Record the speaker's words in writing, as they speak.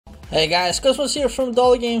Hey guys, Cosmos here from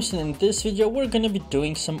DolyGames, and in this video we're gonna be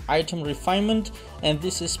doing some item refinement, and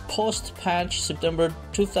this is post-patch September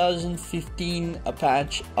 2015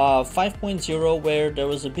 patch 5.0, where there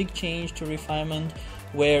was a big change to refinement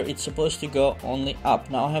where it's supposed to go only up.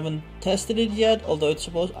 Now I haven't tested it yet, although it's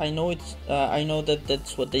supposed I know that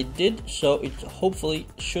that's what they did, so it hopefully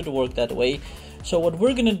should work that way. So what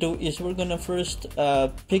we're gonna do is we're gonna first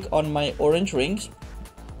pick on my orange rings,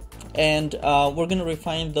 and we're gonna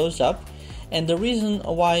refine those up. And the reason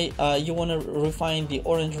why you want to refine the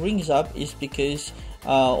orange rings up is because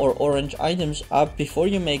or orange items up before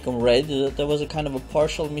you make them red. There was a kind of a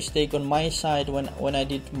partial mistake on my side when I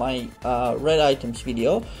did my red items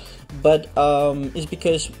video, but it's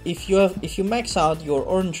because if you max out your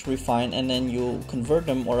orange refine and then you convert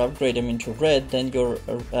them or upgrade them into red, then your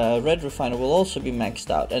red refiner will also be maxed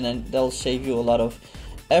out, and then they'll save you a lot of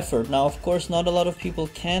effort. Now of course not a lot of people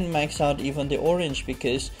can max out even the orange,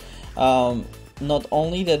 because not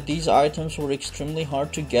only that these items were extremely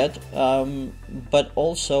hard to get, but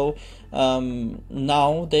also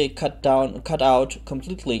now they cut out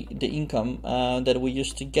completely the income that we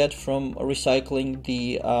used to get from recycling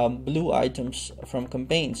the blue items from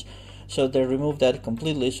campaigns. So they removed that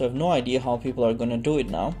completely, so I have no idea how people are gonna do it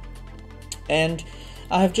now. And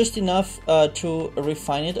I have just enough to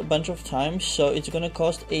refine it a bunch of times, so it's gonna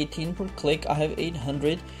cost 18 per click. I have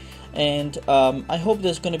 800, and I hope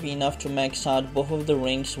there's gonna be enough to max out both of the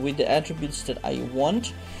rings with the attributes that I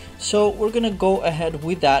want. So we're gonna go ahead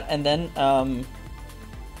with that, and then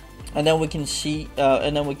we can see,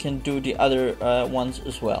 and then we can do the other ones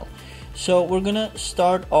as well. So we're gonna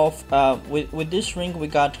start off with this ring. We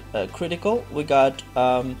got critical. We got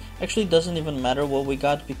actually, it doesn't even matter what we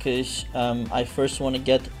got, because I first want to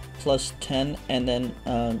get plus 10 and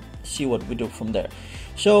then see what we do from there.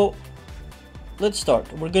 So let's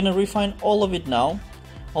start. We're gonna refine all of it now,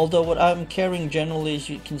 although what I'm carrying generally, as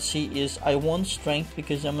you can see, is I want strength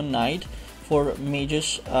because I'm a knight. For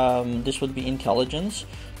mages this would be intelligence,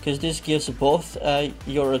 because this gives both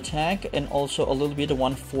your attack and also a little bit,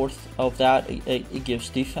 1/4 of that it gives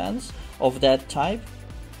defense of that type.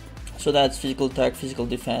 So that's physical attack, physical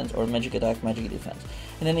defense, or magic attack, magic defense.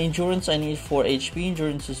 And then endurance I need for HP.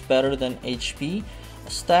 Endurance is better than HP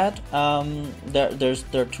stat. There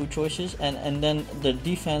are two choices, and then the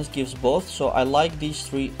defense gives both, so I like these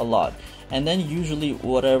three a lot. And then usually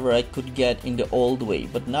whatever I could get in the old way,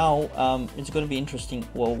 but now it's going to be interesting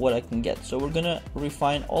what I can get. So we're gonna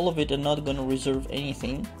refine all of it and not gonna reserve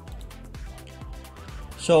anything.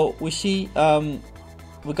 So we see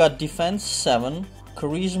we got defense 7,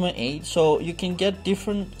 charisma 8, so you can get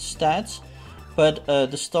different stats, but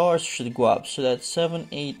the stars should go up. So that's 7,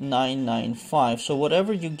 8, 9, 9, 5. So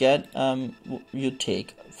whatever you get, you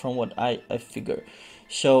take from what I figure.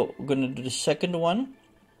 So we're gonna do the second one.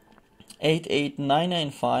 8, 8, 9,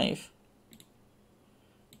 9, 5.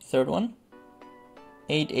 Third one.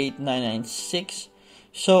 8, 8, 9, 9, 6.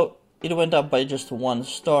 So it went up by just 1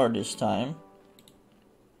 star this time.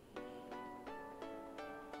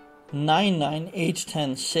 9, 9, 8,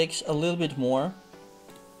 10, 6. A little bit more.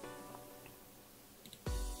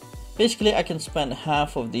 Basically I can spend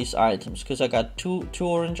half of these items, because I got two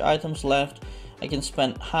orange items left. I can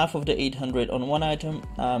spend half of the 800 on one item,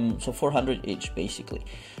 so 400 each basically.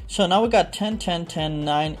 So now we got 10, 10, 10,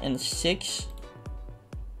 9, and 6.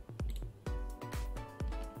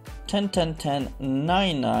 10, 10, 10,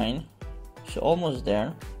 9, 9. So almost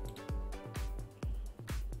there.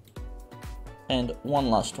 And one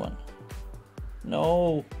last one.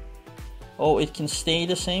 No. Oh, it can stay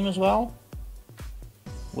the same as well?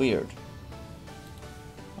 Weird.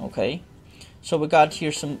 Okay. So we got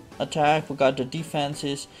here some attack, we got the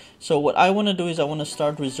defenses. So what I want to do is I want to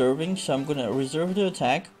start reserving. So I'm going to reserve the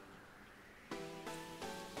attack.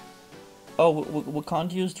 Oh, we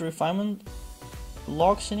can't use the refinement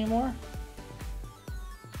locks anymore?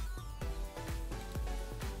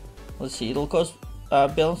 Let's see, it'll cost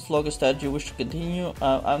balance log a stat you wish to continue.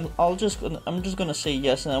 I'm just gonna say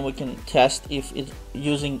yes, and then we can test if it's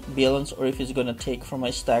using balance or if it's gonna take from my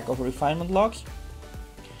stack of refinement logs.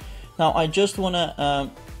 Now I just wanna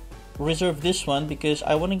reserve this one because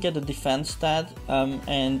I want to get the defense stat,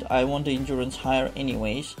 and I want the endurance higher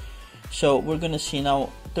anyways. So we're gonna see now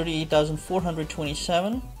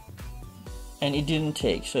 38,427, and it didn't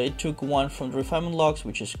take, so it took 1 from the refinement logs,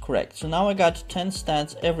 which is correct. So now I got 10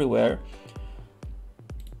 stats everywhere,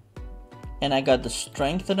 and I got the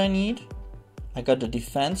strength that I need, I got the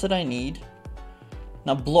defense that I need.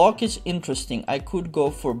 Now block is interesting. I could go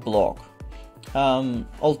for block.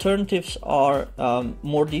 Alternatives are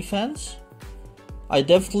more defense. I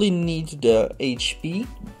definitely need the HP,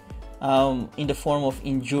 in the form of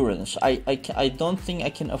endurance. I don't think I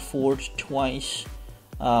can afford twice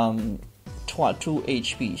 2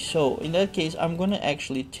 HP. So in that case, I'm gonna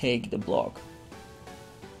actually take the block.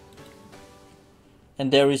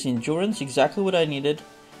 And there is endurance, exactly what I needed.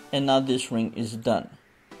 And now this ring is done.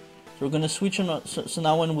 So we're gonna switch on. So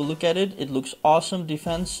now when we look at it, it looks awesome.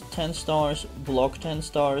 Defense 10 stars, block 10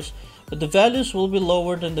 stars. But the values will be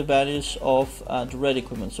lower than the values of the red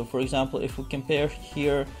equipment. So for example, if we compare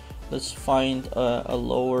here, let's find a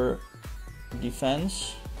lower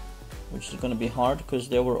defense, which is going to be hard because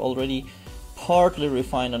they were already partly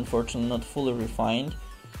refined, unfortunately not fully refined.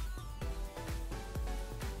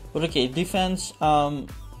 But okay, defense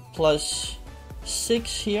plus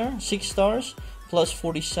 6 here, 6 stars, plus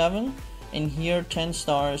 47, and here 10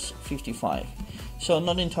 stars, 55. So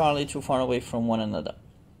not entirely too far away from one another.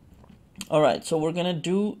 Alright, so we're gonna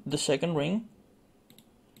do the second ring.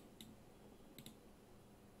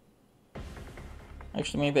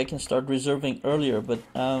 Actually, maybe I can start reserving earlier, but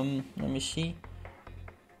let me see.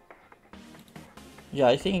 Yeah,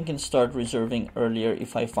 I think I can start reserving earlier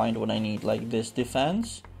if I find what I need, like this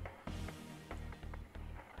defense,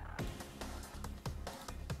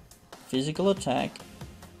 physical attack.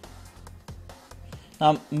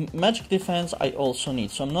 Now, magic defense I also need,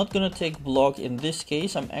 so I'm not gonna take block in this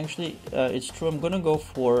case. I'm actually, it's true, I'm gonna go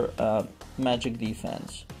for magic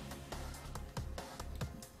defense,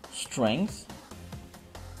 strength,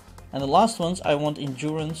 and the last ones I want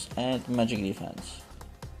endurance and magic defense.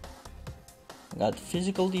 I got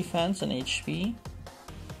physical defense and HP.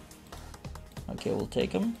 Okay, we'll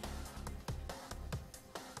take them.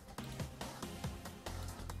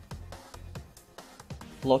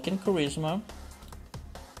 Block and charisma.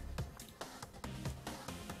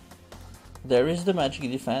 There is the magic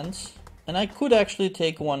defense, and I could actually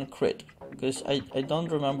take one crit because I don't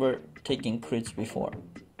remember taking crits before,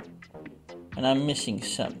 and I'm missing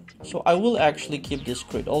some, so I will actually keep this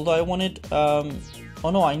crit, although I wanted oh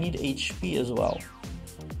no, I need HP as well.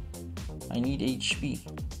 I need HP.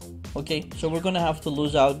 Okay, so we're gonna have to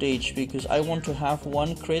lose out the HP because I want to have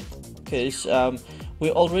one crit, because we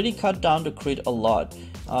already cut down the crit a lot.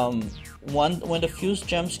 When the fused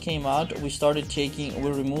gems came out, we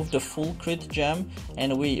removed the full crit gem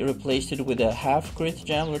and we replaced it with a half crit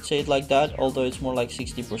gem, let's say it like that, although it's more like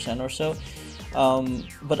 60% or so.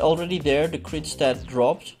 But already there the crit stat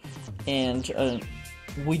dropped, and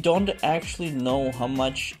we don't actually know how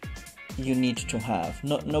much you need to have.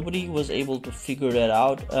 Nobody was able to figure that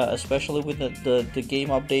out, especially with the game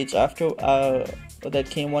updates after that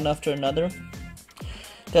came one after another.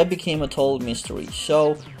 That became a total mystery.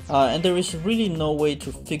 So and there is really no way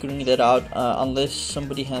to figuring that out unless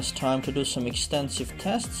somebody has time to do some extensive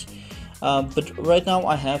tests. But right now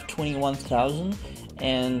I have 21,000,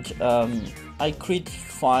 and I crit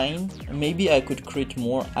fine. Maybe I could crit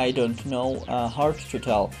more, I don't know, hard to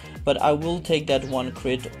tell. But I will take that one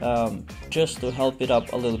crit just to help it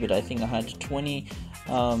up a little bit. I think I had 20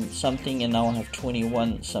 something, and now I have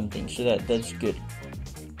 21 something, so that's good.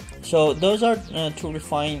 So those are to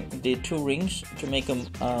refine the 2 rings to make them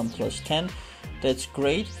plus 10. That's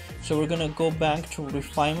great. So we're gonna go back to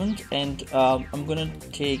refinement, and I'm gonna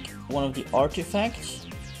take one of the artifacts.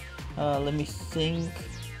 Let me think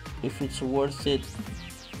if it's worth it,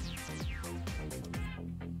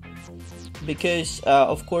 because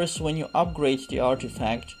of course when you upgrade the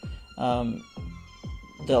artifact,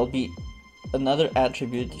 there'll be another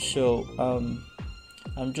attribute. So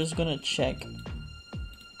I'm just gonna check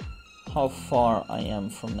how far I am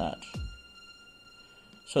from that.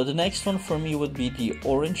 So the next one for me would be the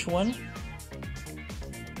orange one,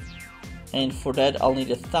 and for that I'll need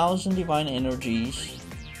 1,000 divine energies.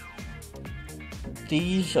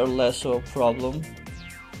 These are less of a problem,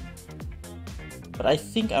 but I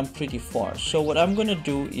think I'm pretty far. So what I'm gonna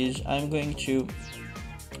do is I'm going to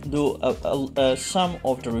do some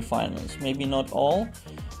of the refinements, maybe not all,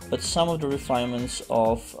 but some of the refinements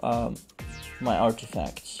of my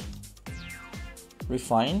artifacts.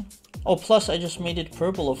 Refine. Oh, plus I just made it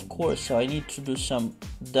purple, of course, so I need to do some,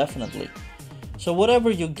 definitely. So whatever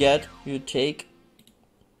you get, you take.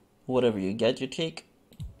 Whatever you get, you take.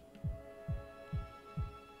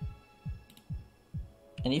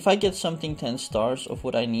 And if I get something 10 stars of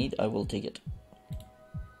what I need, I will take it.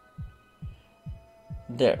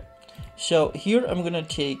 There. So here I'm gonna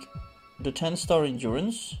take the 10-star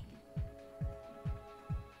endurance.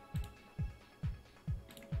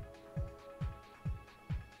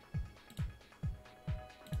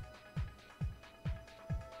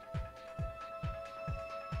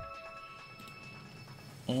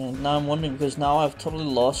 And now I'm wondering, because now I've totally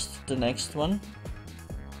lost the next one.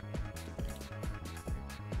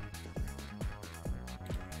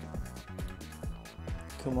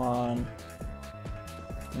 Come on.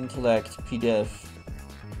 Intellect, PDF,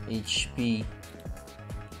 HP.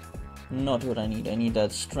 Not what I need. I need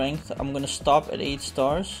that strength. I'm gonna stop at 8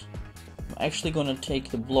 stars. I'm actually gonna take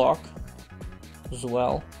the block as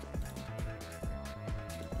well.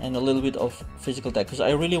 And a little bit of physical attack, because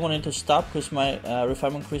I really wanted to stop because my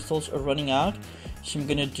refinement crystals are running out. So I'm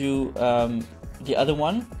gonna do the other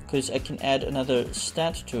one because I can add another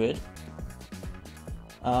stat to it.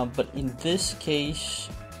 But in this case,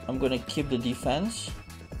 I'm gonna keep the defense.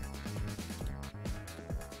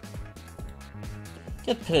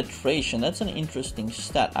 Get penetration, that's an interesting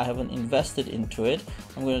stat. I haven't invested into it.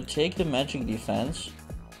 I'm gonna take the magic defense.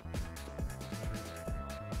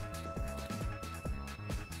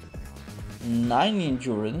 Nine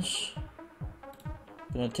endurance.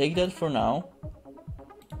 I'm gonna take that for now.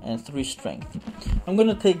 And 3 strength. I'm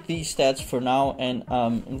gonna take these stats for now, and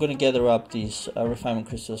I'm gonna gather up these refinement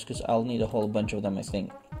crystals because I'll need a whole bunch of them, I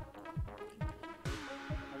think.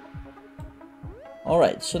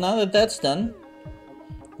 Alright, so now that that's done,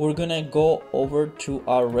 we're gonna go over to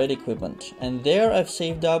our red equipment, and there I've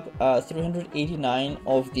saved up 389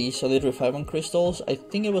 of the solid refinement crystals. I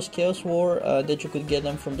think it was Chaos War that you could get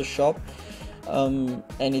them from the shop. And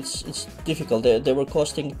it's difficult. They were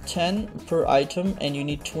costing 10 per item, and you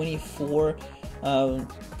need 24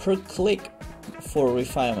 per click for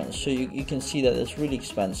refinement. So you can see that it's really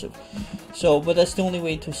expensive. So, but that's the only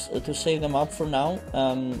way to save them up for now.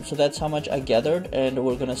 So that's how much I gathered, and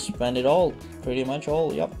we're gonna spend it all, pretty much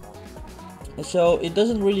all. Yep. So it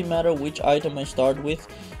doesn't really matter which item I start with,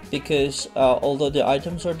 because although the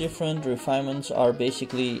items are different, refinements are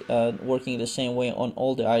basically working the same way on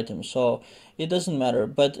all the items, so it doesn't matter.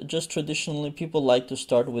 But just traditionally people like to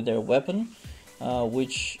start with their weapon,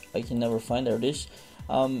 which I can never find. There it is.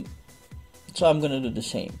 So I'm gonna do the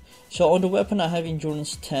same. So on the weapon I have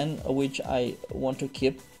endurance 10, which I want to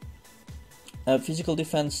keep. Physical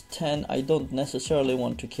defense 10, I don't necessarily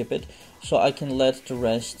want to keep it, so I can let the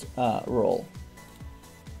rest roll.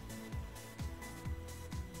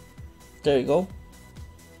 There you go.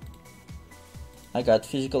 I got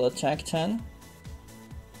physical attack 10,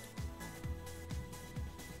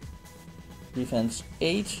 defense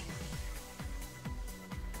 8,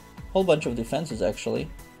 whole bunch of defenses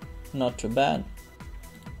actually, not too bad.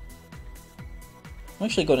 I'm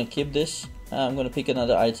actually gonna keep this. I'm gonna pick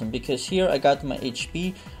another item because here I got my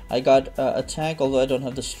HP, I got attack, although I don't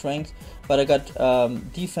have the strength, but I got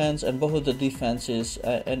defense, and both of the defenses,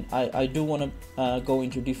 and I do want to go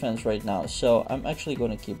into defense right now, so I'm actually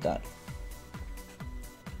gonna keep that.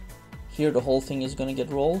 Here the whole thing is gonna get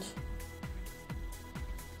rolled.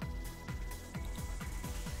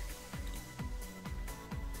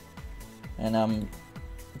 And I'm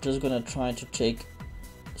just gonna try to take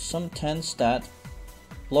some 10 stat.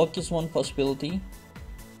 Block is one possibility,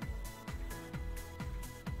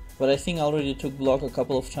 but I think I already took block a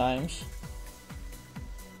couple of times,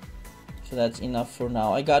 so that's enough for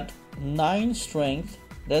now. I got 9 strength,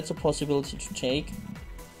 that's a possibility to take,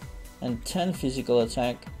 and 10 physical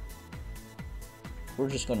attack. We're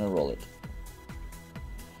just gonna roll it,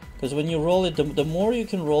 because when you roll it, the more you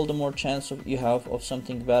can roll, the more chance you have of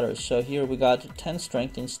something better. So here we got 10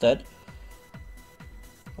 strength instead.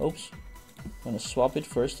 Oops. I'm gonna swap it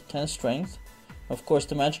first. 10 strength. Of course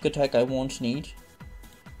the magic attack I won't need.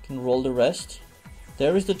 Can roll the rest.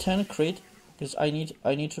 There is the 10 crit, because I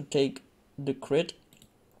need to take the crit.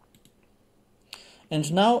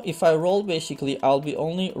 And now if I roll, basically I'll be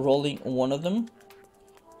only rolling one of them,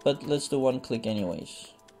 but let's do one click anyways.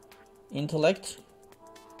 Intellect,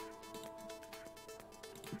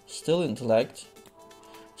 still intellect,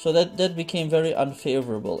 so that became very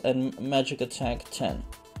unfavorable. And magic attack 10.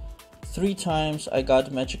 3 times I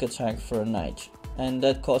got magic attack for a night, and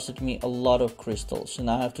that costed me a lot of crystals,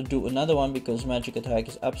 and I have to do another one because magic attack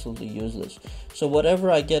is absolutely useless. So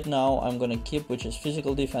whatever I get now I'm gonna keep, which is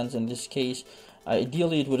physical defense in this case.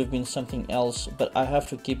 Ideally it would have been something else, but I have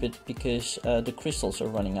to keep it because the crystals are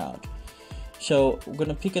running out. So we're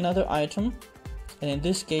gonna pick another item, and in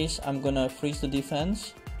this case I'm gonna freeze the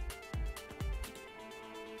defense,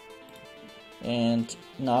 and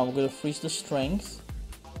now I'm gonna freeze the strength.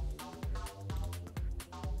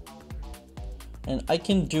 And I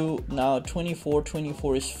can do now 24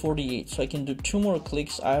 is 48, so I can do 2 more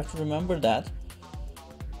clicks. I have to remember that.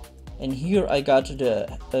 And here I got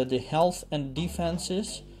the health and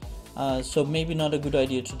defenses, so maybe not a good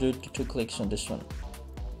idea to do 2 clicks on this one.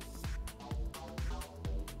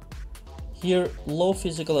 Here low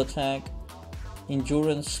physical attack,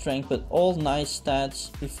 endurance, strength, but all nice stats.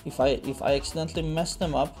 If I accidentally mess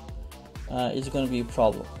them up, it's going to be a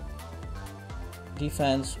problem.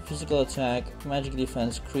 defense, physical attack, magic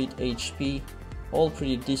defense, crit, HP, all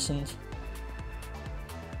pretty decent.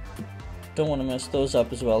 Don't want to mess those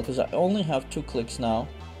up as well because I only have 2 clicks now.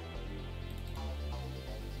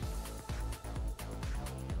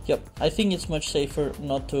 Yep, I think it's much safer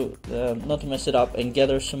not to mess it up and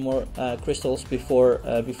gather some more crystals before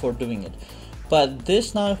doing it. But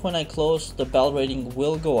this now, when I close, the bell rating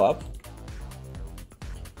will go up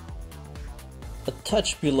a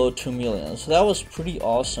touch below 2 million. So that was pretty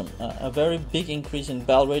awesome. A very big increase in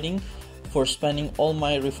bell rating for spending all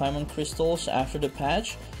my refinement crystals after the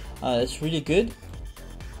patch. It's really good,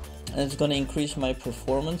 and it's going to increase my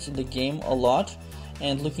performance in the game a lot.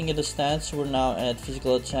 And looking at the stats, we're now at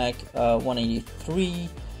physical attack 183.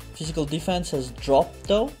 Physical defense has dropped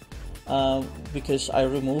though, because I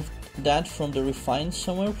removed that from the refined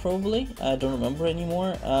somewhere probably. I don't remember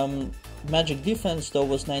anymore. Magic defense though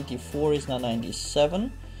was 94, is now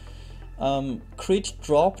 97. Crit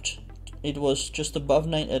dropped. It was just above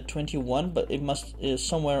 21, but it must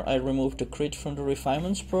somewhere I removed the crit from the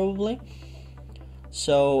refinements probably.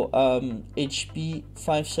 So HP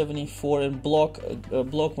 574 and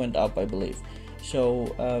block went up, I believe.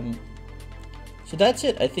 So so that's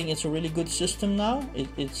it. I think it's a really good system now.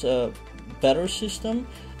 It's a better system,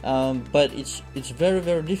 but it's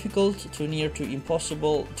very difficult to near to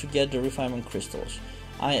impossible to get the refinement crystals.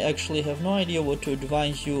 I actually have no idea what to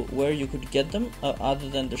advise you where you could get them other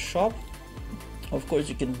than the shop. Of course,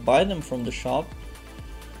 you can buy them from the shop.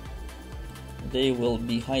 They will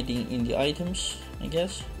be hiding in the items, I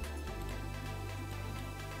guess.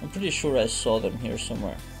 I'm pretty sure I saw them here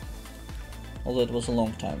somewhere, although it was a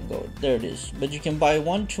long time ago. There it is. But you can buy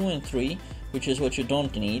 1, 2 and 3, which is what you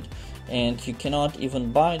don't need, and you cannot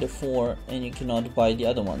even buy the 4, and you cannot buy the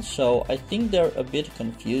other ones. So I think they're a bit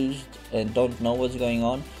confused and don't know what's going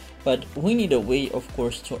on, but we need a way, of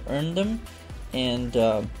course, to earn them, and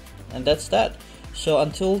that's that. So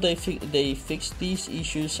until they fix these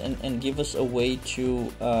issues and give us a way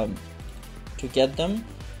to get them,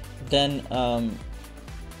 then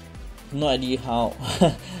no idea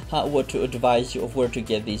what to advise you of where to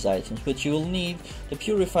get these items. But you will need the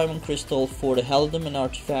pure refinement crystal for the Helldom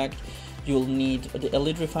artifact. You'll need the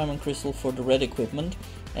elite refinement crystal for the red equipment,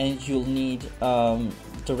 and you'll need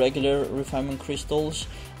the regular refinement crystals.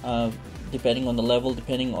 Depending on the level,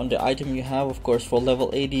 depending on the item you have. Of course, for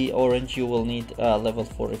level 80 orange, you will need level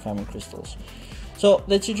 4 refinement crystals. So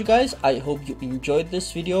that's it, you guys. I hope you enjoyed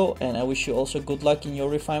this video, and I wish you also good luck in your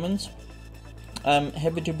refinements. I'm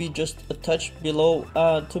happy to be just a touch below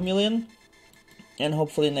 2 million, and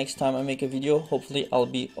hopefully next time I make a video, hopefully I'll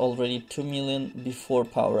be already 2 million before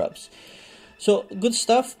power-ups. So good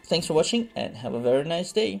stuff. Thanks for watching, and have a very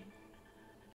nice day.